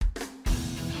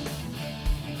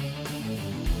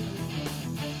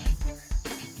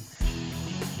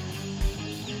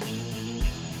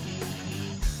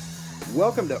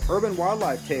Welcome to Urban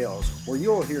Wildlife Tales, where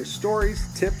you'll hear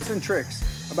stories, tips, and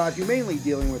tricks about humanely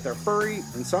dealing with our furry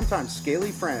and sometimes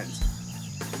scaly friends.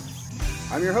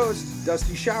 I'm your host,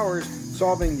 Dusty Showers,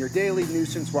 solving your daily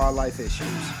nuisance wildlife issues.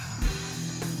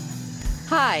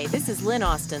 Hi, this is Lynn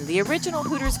Austin, the original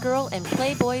Hooters girl and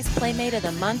Playboy's Playmate of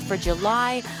the Month for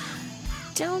July.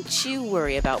 Don't you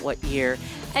worry about what year.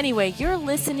 Anyway, you're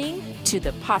listening to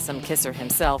the possum kisser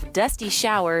himself, Dusty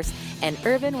Showers, and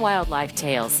Urban Wildlife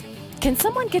Tales. Can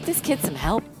someone get this kid some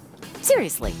help?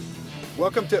 Seriously.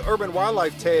 Welcome to Urban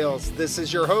Wildlife Tales. This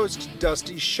is your host,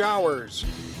 Dusty Showers.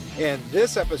 And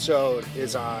this episode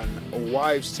is on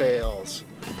wives' tales.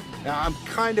 Now, I'm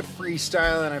kind of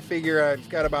freestyling. I figure I've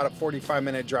got about a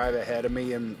 45-minute drive ahead of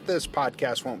me, and this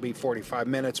podcast won't be 45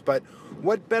 minutes. But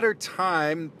what better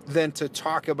time than to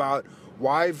talk about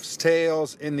wives'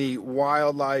 tales in the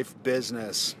wildlife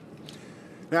business?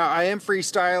 Now, I am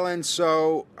freestyling,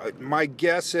 so my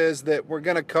guess is that we're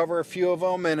going to cover a few of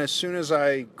them, and as soon as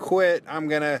I quit, I'm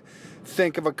going to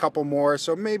think of a couple more,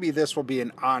 so maybe this will be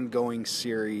an ongoing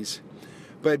series.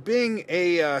 But being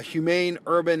a humane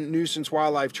urban nuisance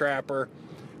wildlife trapper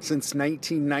since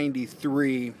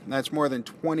 1993, that's more than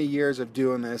 20 years of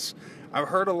doing this, I've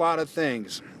heard a lot of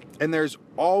things, and there's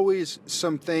always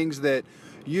some things that,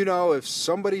 you know, if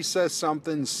somebody says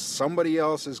something, somebody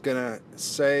else is going to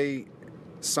say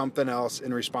something else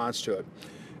in response to it.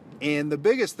 And the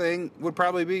biggest thing would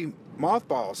probably be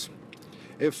mothballs.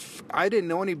 If I didn't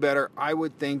know any better, I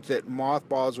would think that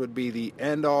mothballs would be the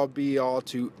end-all be-all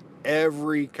to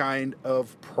every kind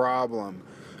of problem,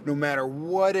 no matter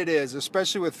what it is,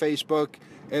 especially with Facebook.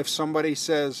 If somebody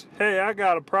says, hey, I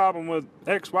got a problem with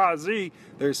XYZ,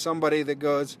 there's somebody that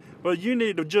goes, well, you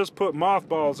need to just put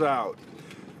mothballs out.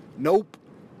 Nope.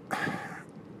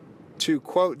 To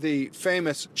quote the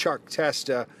famous Chuck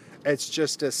Testa, it's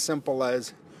just as simple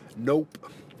as,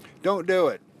 nope. Don't do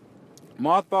it.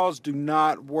 Mothballs do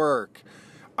not work.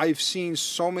 I've seen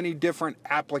so many different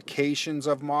applications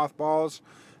of mothballs.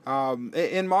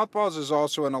 And mothballs is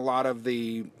also in a lot of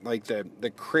the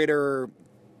critter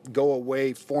go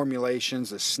away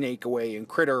formulations, the snake away and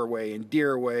critter away and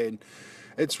deer away. And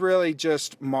it's really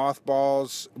just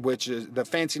mothballs, which is the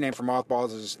fancy name for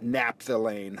mothballs is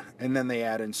naphthalene. And then they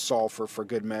add in sulfur for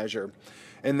good measure.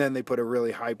 And then they put a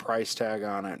really high price tag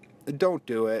on it. Don't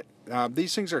do it.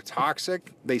 These things are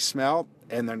toxic, they smell,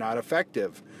 and they're not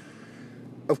effective.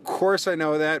 Of course I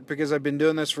know that because I've been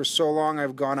doing this for so long.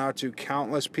 I've gone out to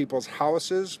countless people's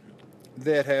houses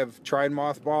that have tried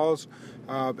mothballs.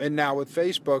 And now with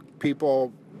Facebook,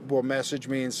 people will message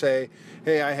me and say,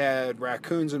 hey, I had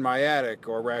raccoons in my attic,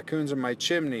 or raccoons in my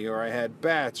chimney, or I had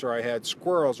bats, or I had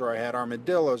squirrels, or I had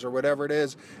armadillos, or whatever it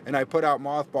is, and I put out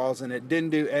mothballs and it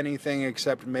didn't do anything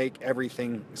except make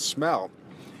everything smell.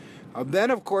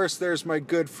 Then, of course, there's my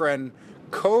good friend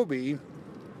Kobe,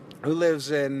 who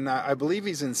lives in, I believe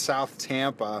he's in South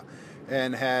Tampa,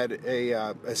 and had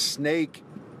a snake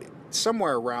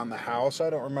somewhere around the house. I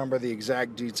don't remember the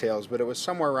exact details, but it was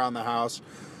somewhere around the house.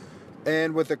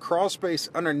 And with the crawl space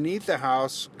underneath the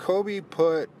house, Kobe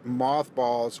put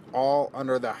mothballs all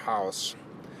under the house.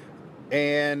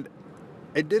 And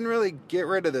it didn't really get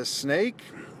rid of the snake,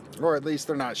 or at least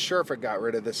they're not sure if it got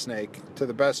rid of the snake, to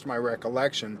the best of my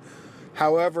recollection.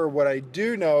 However, what I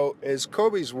do know is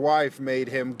Kobe's wife made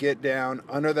him get down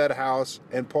under that house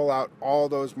and pull out all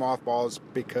those mothballs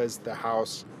because the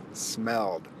house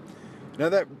smelled. Now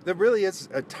that really is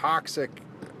a toxic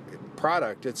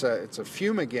product. It's a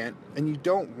fumigant, and you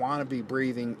don't want to be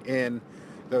breathing in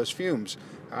those fumes.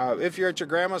 If you're at your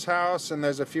grandma's house and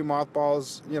there's a few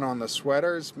mothballs, on the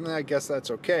sweaters, I guess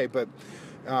that's okay. But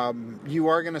you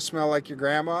are going to smell like your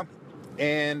grandma,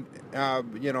 and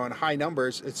in high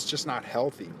numbers, it's just not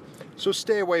healthy. So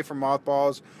stay away from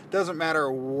mothballs. Doesn't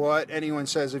matter what anyone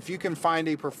says. If you can find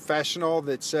a professional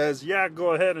that says, yeah,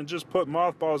 go ahead and just put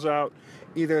mothballs out,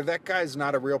 either that guy's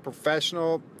not a real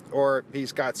professional or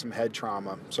he's got some head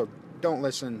trauma. So don't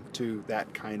listen to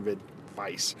that kind of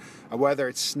advice. Whether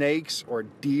it's snakes or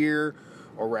deer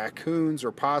or raccoons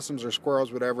or possums or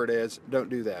squirrels, whatever it is, don't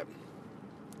do that.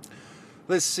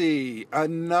 Let's see,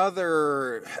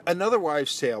 another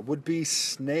wives' tale would be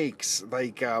snakes.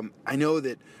 I know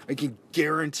that I can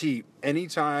guarantee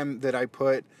anytime that I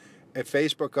put a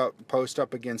Facebook post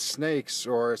up against snakes,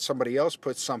 or somebody else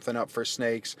puts something up for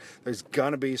snakes, there's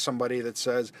gonna be somebody that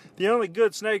says, the only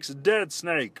good snake's a dead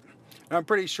snake. And I'm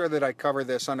pretty sure that I cover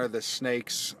this under the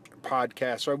snakes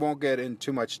podcast, so I won't get in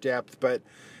too much depth, but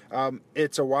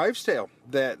it's a wives' tale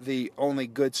that the only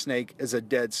good snake is a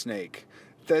dead snake.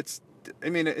 It's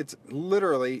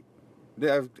literally,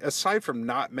 aside from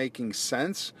not making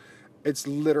sense, it's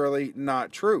literally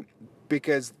not true.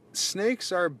 Because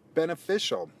snakes are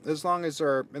beneficial as long as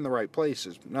they're in the right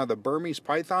places. Now, the Burmese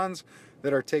pythons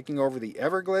that are taking over the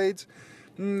Everglades,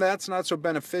 that's not so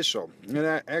beneficial. And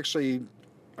actually,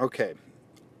 okay,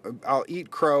 I'll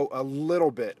eat crow a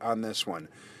little bit on this one.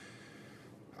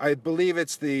 I believe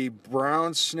it's the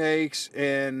brown snakes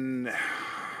in,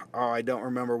 I don't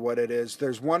remember what it is.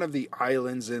 There's one of the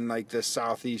islands in like the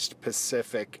Southeast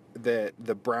Pacific that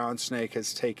the brown snake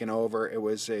has taken over. It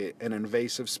was an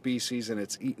invasive species, and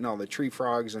it's eaten all the tree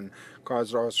frogs and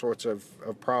caused all sorts of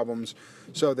problems.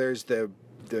 So there's the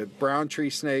brown tree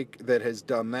snake that has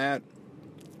done that.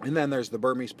 And then there's the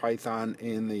Burmese python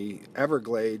in the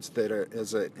Everglades that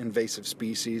is an invasive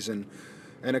species. And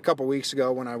a couple weeks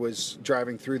ago when I was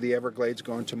driving through the Everglades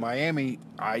going to Miami,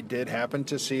 I did happen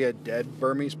to see a dead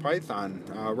Burmese python,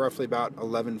 roughly about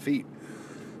 11 feet.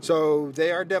 So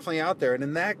they are definitely out there. And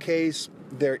in that case,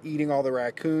 they're eating all the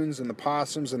raccoons and the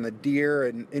possums and the deer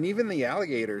and even the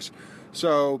alligators.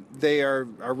 So they are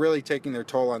really taking their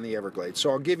toll on the Everglades. So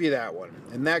I'll give you that one.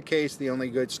 In that case, the only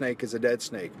good snake is a dead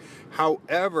snake.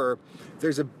 However,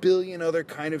 there's a billion other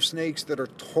kind of snakes that are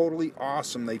totally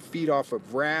awesome. They feed off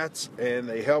of rats and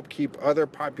they help keep other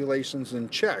populations in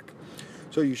check.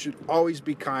 So you should always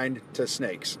be kind to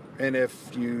snakes. And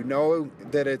if you know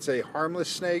that it's a harmless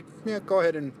snake, yeah, go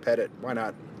ahead and pet it. Why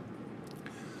not?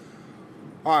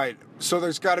 All right, so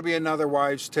there's got to be another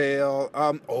wives' tale.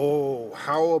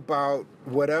 How about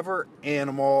whatever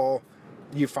animal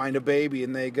you find a baby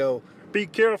and they go, be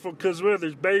careful, because where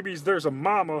there's babies, there's a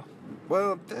mama.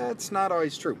 Well, that's not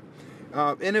always true.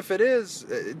 And if it is,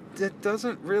 it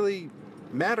doesn't really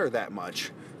matter that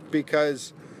much,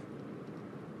 because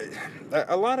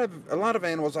a lot of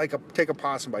animals, like take a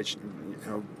possum bite.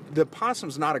 The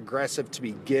possum's not aggressive to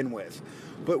begin with,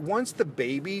 but once the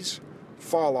babies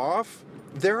fall off,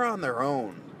 they're on their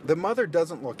own. The mother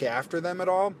doesn't look after them at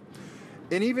all.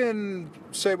 And even,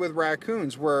 say, with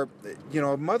raccoons, where,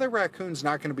 a mother raccoon's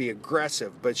not going to be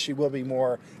aggressive, but she will be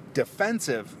more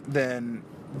defensive than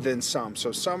some.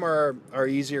 So some are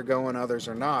easier going, others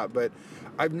are not. But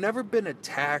I've never been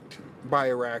attacked by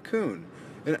a raccoon.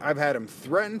 And I've had them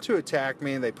threaten to attack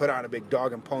me, and they put on a big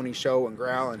dog and pony show and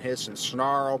growl and hiss and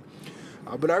snarl.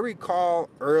 But I recall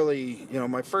early,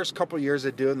 my first couple years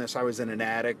of doing this, I was in an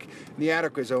attic. The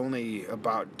attic was only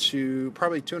about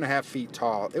probably 2.5 feet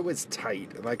tall. It was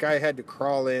tight. Like, I had to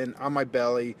crawl in on my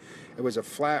belly. It was a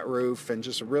flat roof and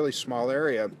just a really small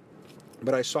area.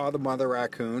 But I saw the mother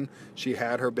raccoon. She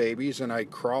had her babies, and I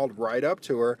crawled right up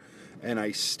to her, and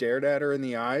I stared at her in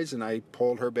the eyes, and I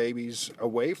pulled her babies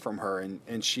away from her.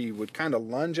 And she would kind of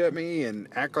lunge at me and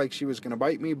act like she was going to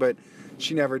bite me, but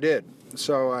she never did.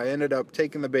 So I ended up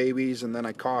taking the babies, and then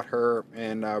I caught her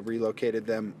and relocated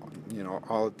them,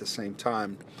 all at the same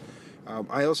time.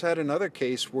 I also had another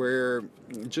case where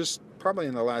just probably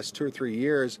in the last 2 or 3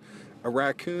 years, a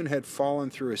raccoon had fallen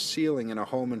through a ceiling in a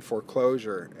home in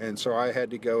foreclosure. And so I had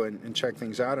to go and check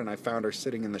things out, and I found her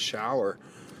sitting in the shower.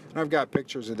 And I've got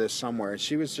pictures of this somewhere.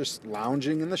 She was just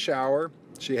lounging in the shower.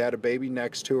 She had a baby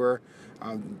next to her.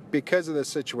 Because of the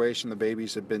situation, the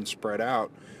babies had been spread out.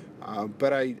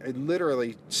 But I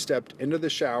literally stepped into the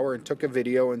shower and took a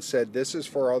video and said, this is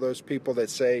for all those people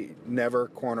that say never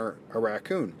corner a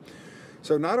raccoon.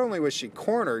 So not only was she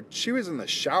cornered, she was in the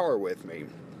shower with me.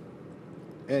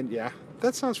 And yeah,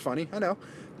 that sounds funny, I know,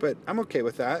 but I'm okay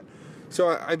with that. So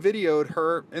I videoed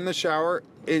her in the shower,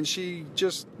 and she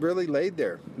just really laid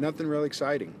there. Nothing really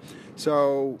exciting.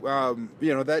 So,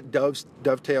 that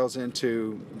dovetails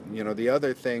into, the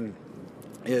other thing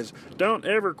is, don't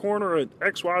ever corner an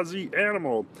XYZ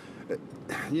animal.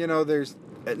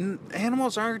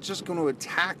 Animals aren't just going to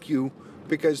attack you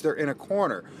because they're in a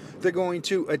corner. They're going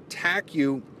to attack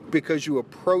you because you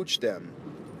approach them.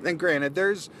 And granted,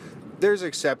 there's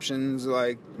exceptions,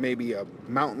 like maybe a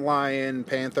mountain lion,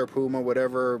 panther, puma,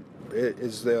 whatever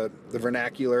is the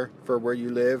vernacular for where you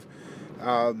live.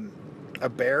 A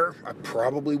bear, I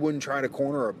probably wouldn't try to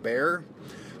corner a bear.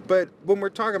 But when we're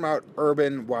talking about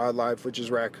urban wildlife, which is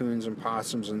raccoons and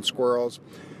possums and squirrels,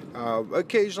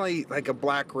 occasionally, like a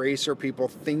black racer, people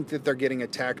think that they're getting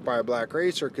attacked by a black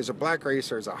racer because a black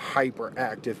racer is a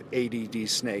hyperactive ADD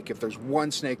snake. If there's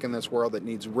one snake in this world that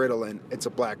needs Ritalin, it's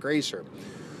a black racer.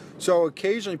 So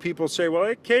occasionally people say, well,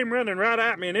 it came running right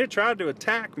at me and it tried to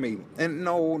attack me. And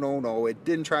no, it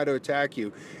didn't try to attack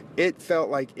you. It felt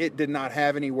like it did not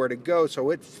have anywhere to go,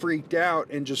 so it freaked out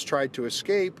and just tried to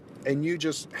escape, and you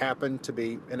just happened to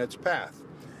be in its path.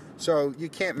 So you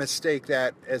can't mistake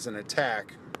that as an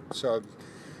attack. So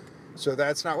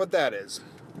that's not what that is.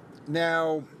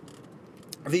 Now,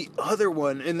 The other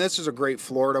one, and this is a great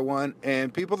Florida one,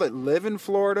 and people that live in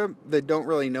Florida that don't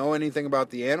really know anything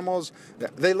about the animals,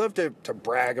 they love to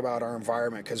brag about our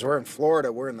environment because we're in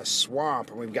Florida, we're in the swamp,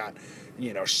 and we've got,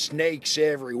 snakes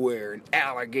everywhere and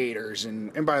alligators.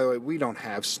 And by the way, we don't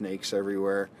have snakes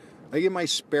everywhere. Like in my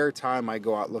spare time, I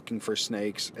go out looking for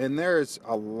snakes, and there's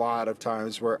a lot of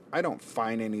times where I don't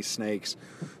find any snakes.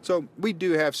 So we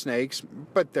do have snakes,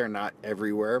 but they're not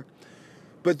everywhere.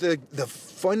 But the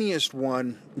funniest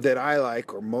one that I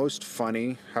like, or most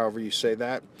funny, however you say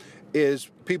that,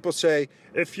 is people say,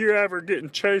 If you're ever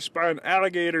getting chased by an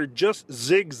alligator, just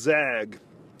zigzag.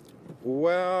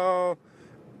 well,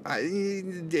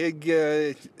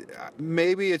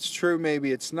 maybe it's true,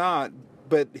 maybe it's not.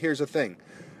 But here's the thing.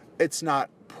 It's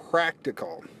not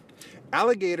practical.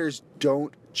 Alligators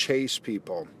don't chase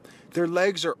people. Their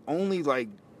legs are only like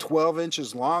 12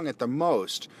 inches long at the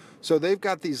most. So they've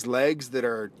got these legs that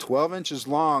are 12 inches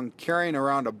long, carrying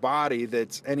around a body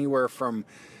that's anywhere from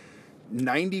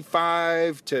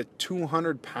 95 to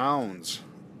 200 pounds.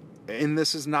 And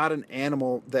this is not an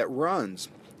animal that runs.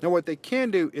 Now what they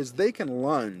can do is they can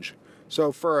lunge.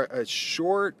 So for a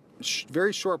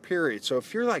very short period. So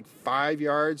if you're like 5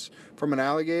 yards from an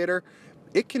alligator,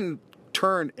 it can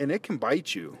turn and it can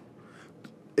bite you.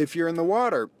 If you're in the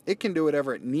water, it can do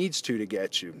whatever it needs to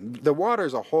get you. The water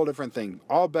is a whole different thing.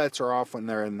 All bets are off when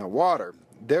they're in the water.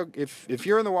 If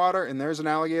you're in the water and there's an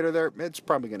alligator there, it's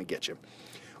probably going to get you.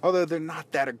 Although they're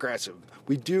not that aggressive.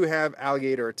 We do have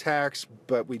alligator attacks,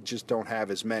 but we just don't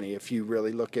have as many if you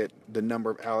really look at the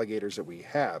number of alligators that we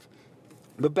have.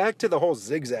 But back to the whole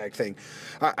zigzag thing.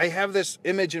 I have this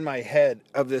image in my head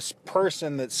of this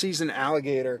person that sees an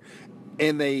alligator,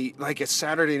 and they, like a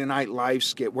Saturday Night Live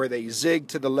skit where they zig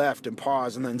to the left and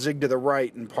pause, and then zig to the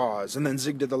right and pause, and then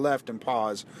zig to the left and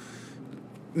pause.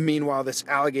 Meanwhile, this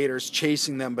alligator's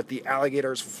chasing them, but the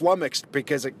alligator's flummoxed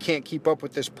because it can't keep up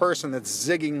with this person that's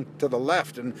zigging to the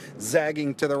left and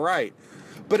zagging to the right.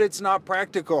 But it's not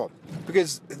practical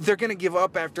because they're going to give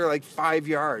up after like 5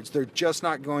 yards. They're just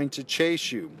not going to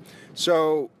chase you.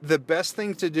 So the best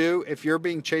thing to do if you're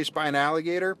being chased by an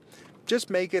alligator, just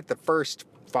make it the first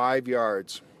 5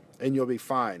 yards and you'll be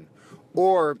fine.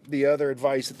 Or the other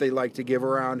advice that they like to give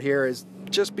around here is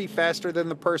just be faster than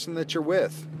the person that you're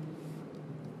with.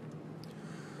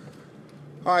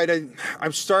 All right,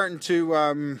 I'm starting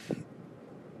to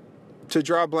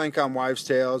draw a blank on wives'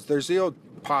 tales. There's the old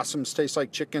possums taste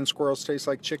like chicken, squirrels taste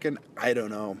like chicken. I don't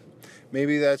know.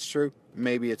 Maybe that's true.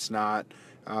 Maybe it's not.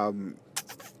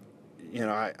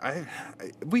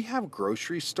 We have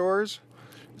grocery stores,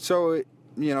 so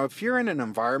if you're in an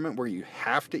environment where you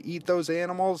have to eat those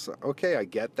animals, okay, I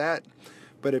get that.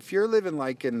 But if you're living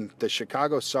like in the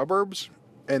Chicago suburbs,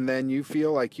 and then you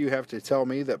feel like you have to tell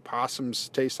me that possums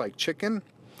taste like chicken,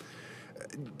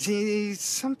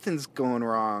 something's going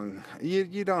wrong.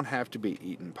 You don't have to be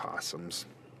eating possums.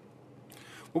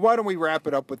 Well, why don't we wrap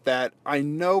it up with that? I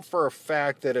know for a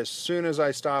fact that as soon as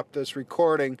I stop this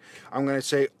recording, I'm going to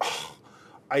say,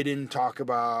 I didn't talk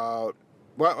about,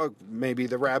 well, maybe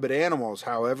the rabid animals,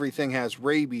 how everything has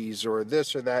rabies or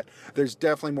this or that. There's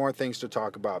definitely more things to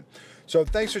talk about. So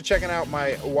thanks for checking out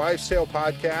my Wives' Tale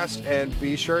podcast, and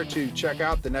be sure to check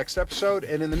out the next episode.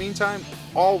 And in the meantime,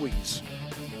 always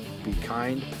be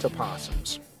kind to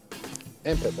possums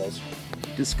and pit bulls.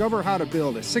 Discover how to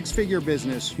build a six-figure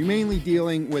business humanely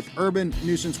dealing with urban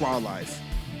nuisance wildlife.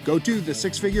 Go to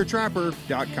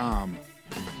thesixfiguretrapper.com.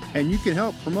 And you can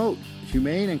help promote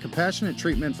humane and compassionate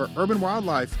treatment for urban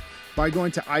wildlife by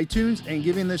going to iTunes and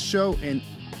giving this show an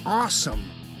awesome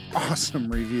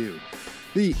review.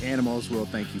 The animals will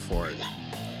thank you for it.